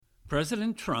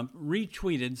President Trump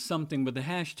retweeted something with the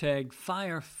hashtag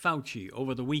 #FireFauci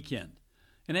over the weekend.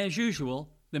 And as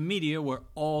usual, the media were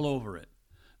all over it.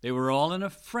 They were all in a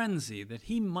frenzy that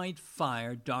he might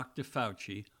fire Dr.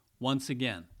 Fauci once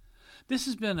again. This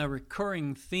has been a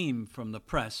recurring theme from the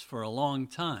press for a long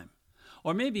time.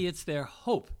 Or maybe it's their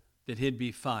hope that he'd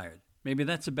be fired. Maybe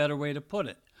that's a better way to put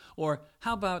it. Or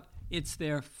how about it's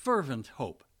their fervent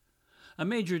hope? A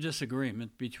major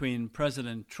disagreement between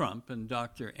President Trump and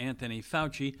Dr. Anthony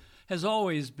Fauci has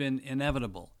always been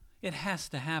inevitable. It has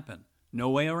to happen. No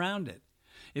way around it.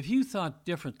 If you thought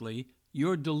differently,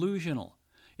 you're delusional.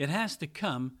 It has to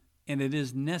come, and it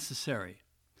is necessary.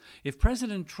 If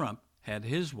President Trump had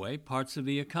his way, parts of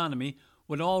the economy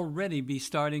would already be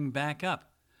starting back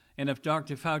up. And if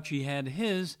Dr. Fauci had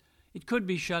his, it could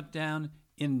be shut down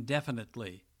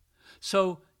indefinitely.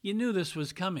 So you knew this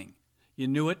was coming. You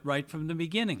knew it right from the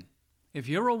beginning. If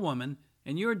you're a woman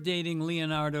and you're dating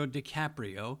Leonardo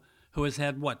DiCaprio, who has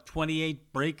had,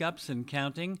 28 breakups and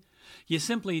counting, you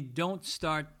simply don't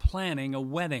start planning a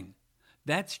wedding.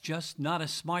 That's just not a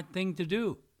smart thing to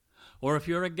do. Or if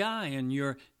you're a guy and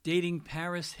you're dating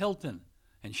Paris Hilton,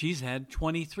 and she's had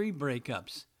 23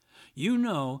 breakups, you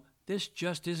know this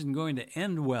just isn't going to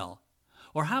end well.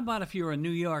 Or how about if you're a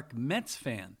New York Mets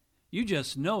fan? You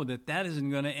just know that isn't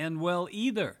going to end well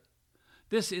either.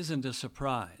 This isn't a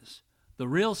surprise. The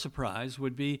real surprise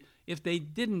would be if they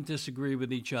didn't disagree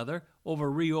with each other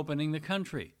over reopening the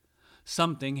country.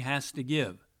 Something has to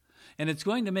give. And it's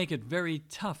going to make it very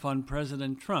tough on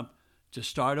President Trump to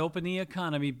start opening the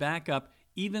economy back up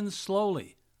even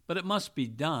slowly. But it must be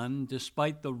done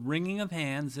despite the wringing of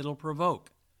hands it'll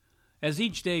provoke. As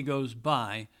each day goes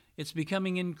by, it's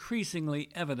becoming increasingly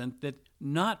evident that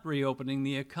not reopening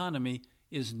the economy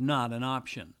is not an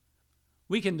option.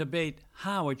 We can debate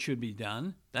how it should be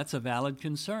done. That's a valid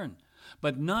concern.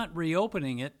 But not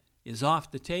reopening it is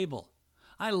off the table.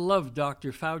 I love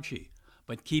Dr. Fauci,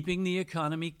 but keeping the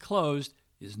economy closed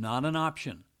is not an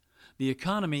option. The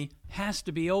economy has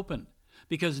to be open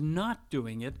because not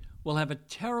doing it will have a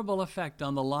terrible effect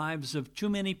on the lives of too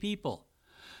many people.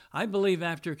 I believe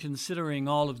after considering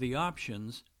all of the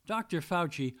options, Dr.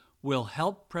 Fauci will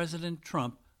help President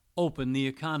Trump open the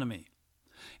economy.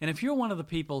 And if you're one of the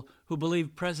people who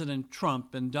believe President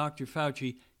Trump and Dr.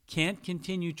 Fauci can't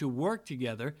continue to work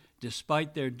together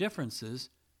despite their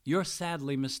differences, you're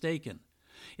sadly mistaken.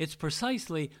 It's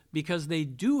precisely because they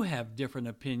do have different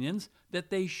opinions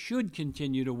that they should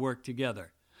continue to work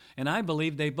together. And I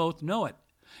believe they both know it.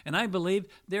 And I believe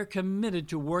they're committed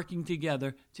to working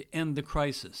together to end the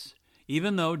crisis,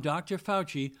 even though Dr.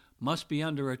 Fauci must be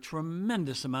under a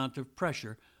tremendous amount of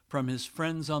pressure from his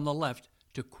friends on the left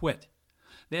to quit.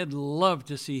 They'd love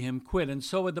to see him quit, and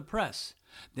so would the press.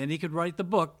 Then he could write the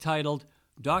book titled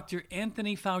Dr.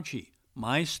 Anthony Fauci,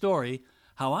 My Story,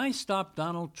 How I Stopped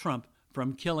Donald Trump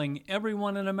from Killing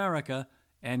Everyone in America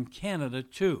and Canada,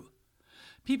 too.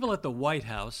 People at the White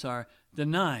House are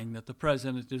denying that the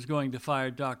president is going to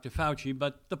fire Dr. Fauci,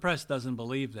 but the press doesn't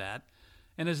believe that.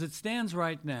 And as it stands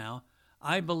right now,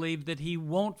 I believe that he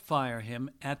won't fire him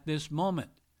at this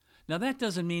moment. Now, that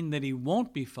doesn't mean that he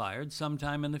won't be fired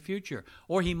sometime in the future,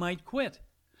 or he might quit.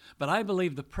 But I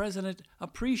believe the president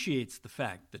appreciates the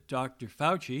fact that Dr.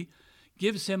 Fauci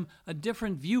gives him a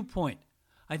different viewpoint.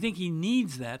 I think he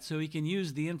needs that so he can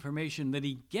use the information that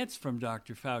he gets from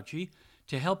Dr. Fauci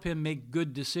to help him make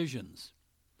good decisions.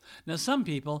 Now, some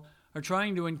people are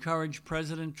trying to encourage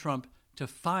President Trump to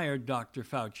fire Dr.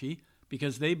 Fauci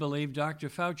because they believe Dr.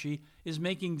 Fauci is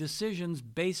making decisions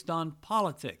based on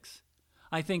politics.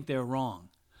 I think they're wrong.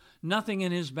 Nothing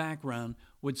in his background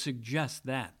would suggest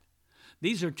that.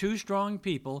 These are two strong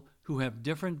people who have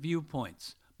different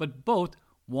viewpoints, but both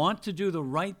want to do the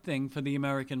right thing for the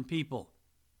American people.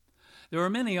 There are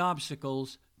many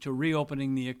obstacles to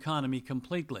reopening the economy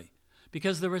completely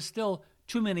because there are still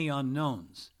too many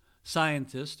unknowns.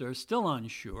 Scientists are still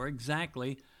unsure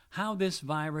exactly how this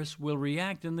virus will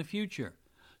react in the future,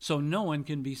 so no one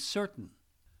can be certain.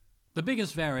 The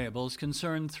biggest variables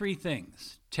concern three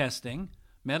things: testing,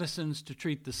 medicines to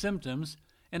treat the symptoms,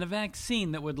 and a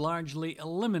vaccine that would largely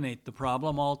eliminate the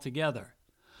problem altogether.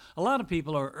 A lot of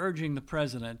people are urging the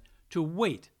president to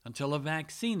wait until a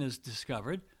vaccine is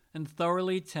discovered and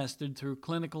thoroughly tested through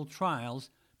clinical trials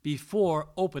before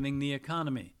opening the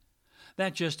economy.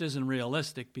 That just isn't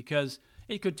realistic because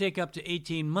it could take up to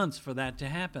 18 months for that to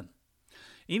happen.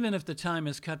 Even if the time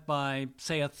is cut by,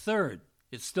 say, a third,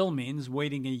 it still means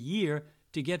waiting a year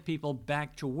to get people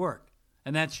back to work,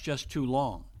 and that's just too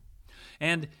long.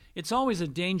 And it's always a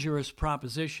dangerous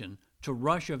proposition to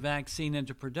rush a vaccine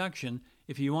into production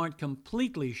if you aren't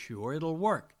completely sure it'll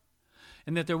work.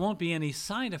 and that there won't be any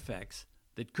side effects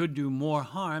that could do more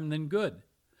harm than good.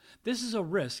 This is a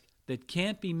risk that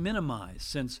can't be minimized,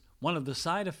 since one of the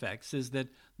side effects is that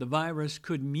the virus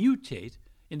could mutate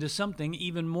into something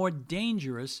even more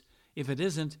dangerous if it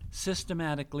isn't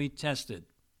systematically tested.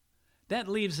 That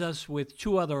leaves us with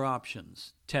two other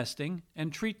options: testing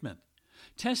and treatment.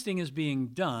 Testing is being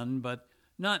done, but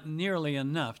not nearly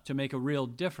enough to make a real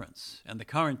difference, and the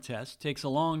current test takes a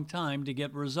long time to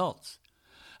get results.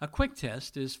 A quick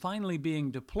test is finally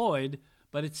being deployed,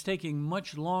 but it's taking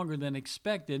much longer than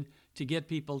expected to get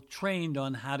people trained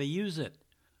on how to use it.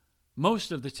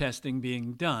 Most of the testing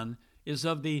being done is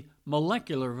of the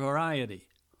molecular variety,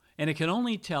 and it can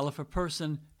only tell if a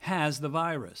person has the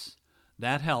virus.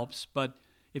 That helps, but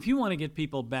if you want to get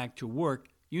people back to work,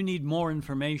 you need more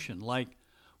information, like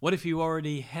what if you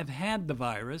already have had the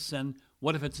virus, and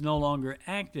what if it's no longer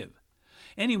active?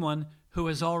 Anyone who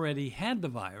has already had the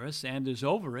virus and is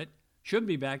over it should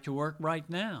be back to work right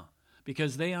now,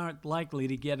 because they aren't likely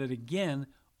to get it again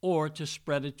or to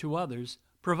spread it to others,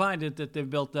 provided that they've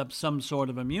built up some sort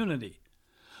of immunity.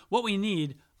 What we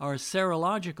need are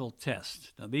serological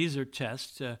tests. Now, these are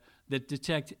tests that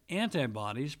detect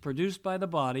antibodies produced by the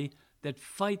body that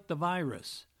fight the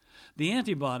virus. The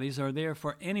antibodies are there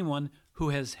for anyone who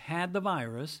has had the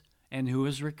virus and who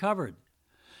has recovered.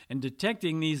 And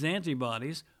detecting these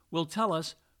antibodies will tell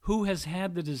us who has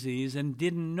had the disease and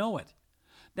didn't know it.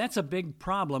 That's a big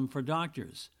problem for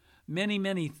doctors.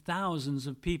 Many thousands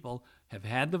of people have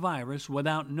had the virus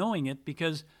without knowing it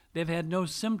because they've had no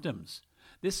symptoms.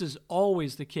 This is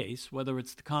always the case, whether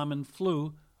it's the common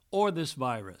flu or this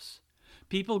virus.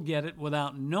 People get it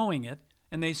without knowing it,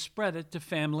 and they spread it to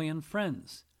family and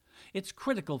friends. It's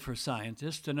critical for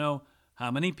scientists to know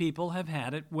how many people have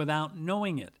had it without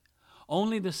knowing it.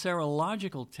 Only the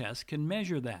serological test can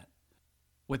measure that.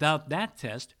 Without that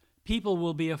test, people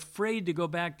will be afraid to go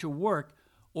back to work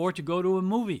or to go to a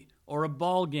movie or a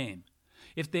ball game.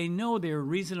 If they know they're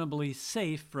reasonably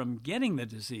safe from getting the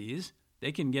disease,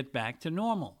 they can get back to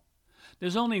normal.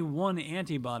 There's only one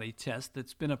antibody test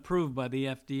that's been approved by the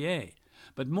FDA,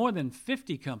 but more than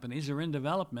 50 companies are in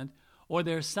development, or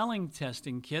they're selling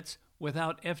testing kits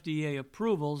without FDA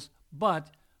approvals,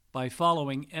 but by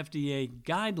following FDA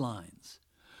guidelines.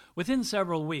 Within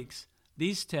several weeks,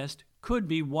 these tests could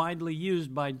be widely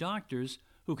used by doctors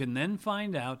who can then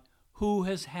find out who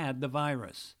has had the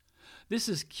virus. This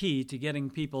is key to getting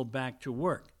people back to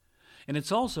work, and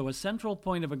it's also a central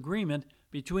point of agreement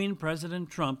between President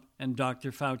Trump and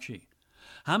Dr. Fauci.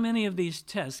 How many of these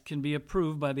tests can be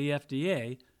approved by the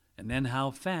FDA, and then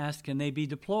how fast can they be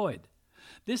deployed?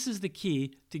 This is the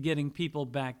key to getting people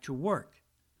back to work.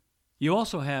 You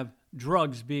also have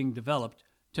drugs being developed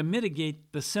to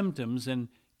mitigate the symptoms and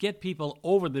get people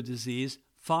over the disease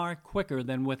far quicker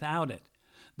than without it.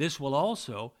 This will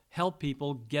also help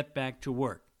people get back to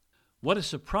work. What is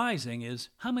surprising is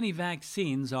how many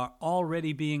vaccines are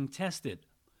already being tested.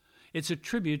 It's a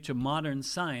tribute to modern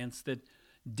science that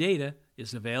data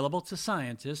is available to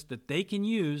scientists that they can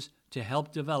use to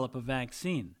help develop a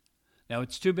vaccine. Now,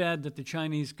 it's too bad that the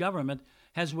Chinese government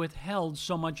has withheld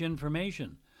so much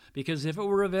information, because if it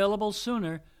were available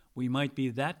sooner, we might be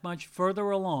that much further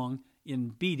along in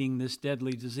beating this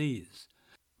deadly disease.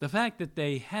 The fact that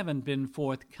they haven't been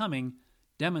forthcoming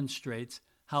demonstrates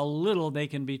how little they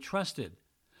can be trusted.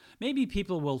 Maybe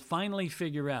people will finally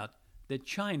figure out that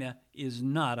China is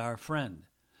not our friend.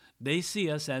 They see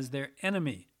us as their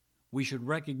enemy. We should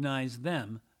recognize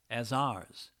them as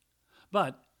ours.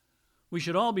 But we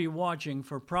should all be watching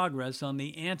for progress on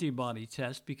the antibody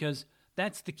test, because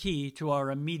that's the key to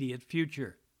our immediate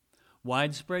future.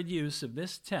 Widespread use of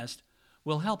this test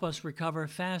will help us recover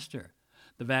faster.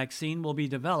 The vaccine will be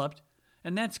developed,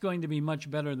 and that's going to be much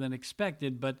better than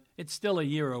expected, but it's still a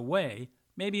year away,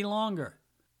 maybe longer.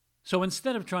 So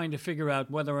instead of trying to figure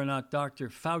out whether or not Dr.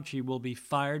 Fauci will be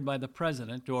fired by the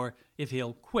president or if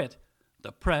he'll quit,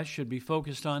 the press should be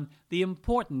focused on the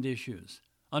important issues.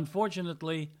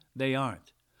 Unfortunately, they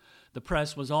aren't. The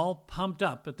press was all pumped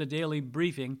up at the daily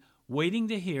briefing, waiting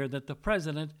to hear that the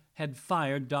president had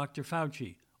fired Dr.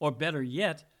 Fauci, or better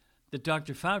yet, that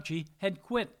Dr. Fauci had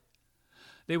quit.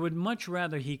 They would much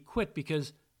rather he quit,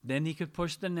 because then he could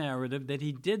push the narrative that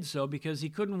he did so because he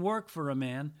couldn't work for a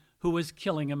man who was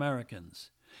killing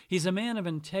Americans. He's a man of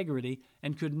integrity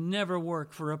and could never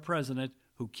work for a president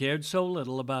who cared so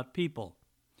little about people.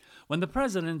 When the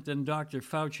president and Dr.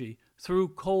 Fauci threw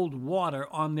cold water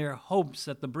on their hopes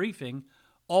at the briefing,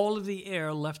 all of the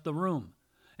air left the room,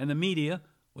 and the media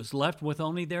was left with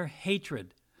only their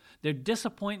hatred. Their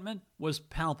disappointment was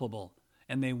palpable,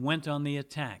 and they went on the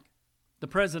attack. The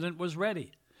president was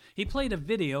ready. He played a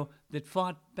video that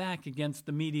fought back against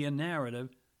the media narrative,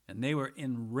 and they were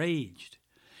enraged.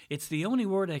 It's the only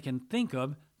word I can think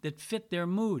of that fit their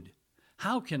mood.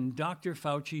 How can Dr.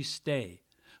 Fauci stay?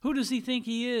 Who does he think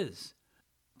he is?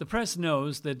 The press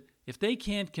knows that if they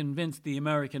can't convince the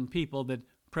American people that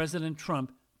President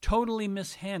Trump totally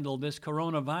mishandled this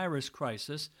coronavirus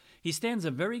crisis, he stands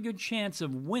a very good chance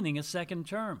of winning a second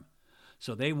term.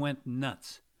 So they went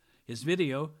nuts. His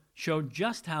video showed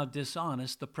just how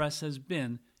dishonest the press has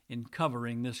been in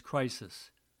covering this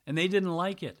crisis, and they didn't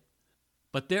like it.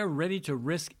 But they're ready to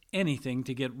risk anything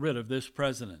to get rid of this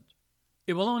president.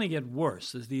 It will only get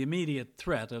worse as the immediate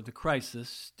threat of the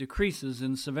crisis decreases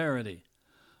in severity.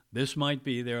 This might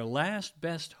be their last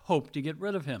best hope to get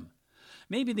rid of him.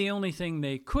 Maybe the only thing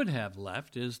they could have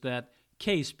left is that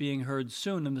case being heard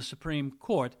soon in the Supreme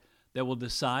Court that will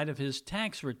decide if his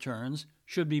tax returns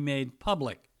should be made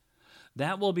public.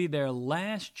 That will be their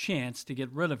last chance to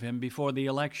get rid of him before the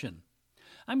election.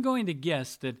 I'm going to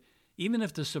guess that even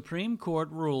if the Supreme Court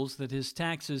rules that his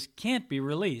taxes can't be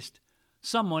released,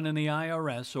 someone in the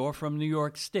IRS or from New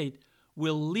York State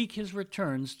will leak his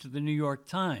returns to the New York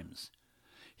Times.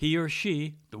 He or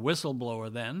she, the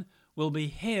whistleblower then, will be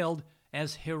hailed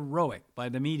as heroic by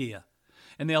the media,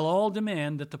 and they'll all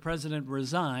demand that the president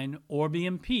resign or be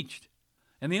impeached.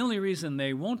 And the only reason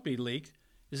they won't be leaked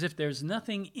is if there's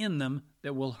nothing in them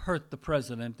that will hurt the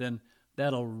president, and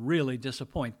that'll really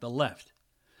disappoint the left.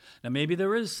 Now, maybe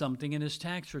there is something in his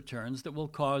tax returns that will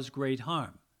cause great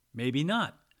harm. Maybe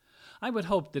not. I would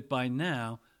hope that by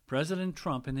now, President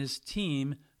Trump and his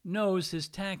team knows his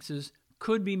taxes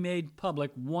could be made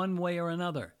public one way or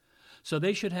another, so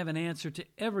they should have an answer to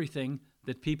everything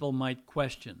that people might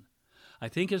question. I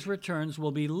think his returns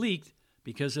will be leaked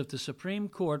because if the Supreme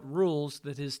Court rules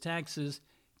that his taxes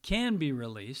can be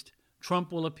released,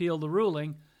 Trump will appeal the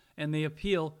ruling, and the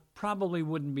appeal probably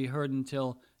wouldn't be heard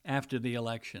until after the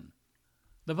election.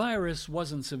 The virus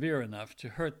wasn't severe enough to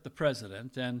hurt the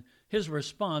president, and his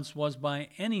response was by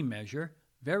any measure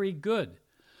very good.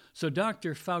 So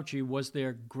Dr. Fauci was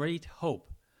their great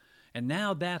hope, and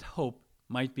now that hope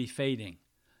might be fading.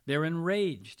 They're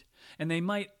enraged, and they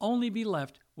might only be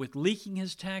left with leaking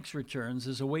his tax returns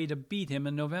as a way to beat him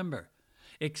in November.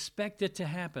 Expect it to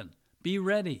happen. Be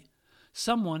ready.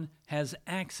 Someone has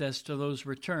access to those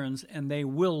returns, and they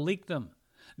will leak them.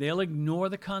 They'll ignore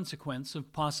the consequence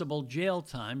of possible jail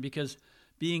time because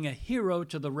being a hero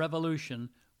to the revolution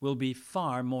will be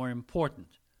far more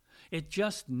important. It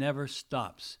just never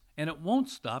stops, and it won't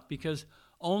stop because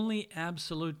only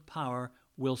absolute power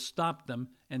will stop them,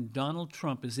 and Donald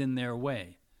Trump is in their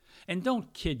way. And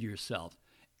don't kid yourself.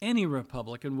 Any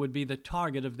Republican would be the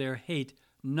target of their hate,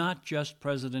 not just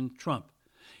President Trump.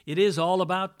 It is all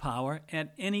about power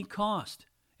at any cost,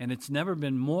 and it's never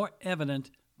been more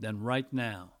evident than right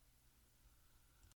now.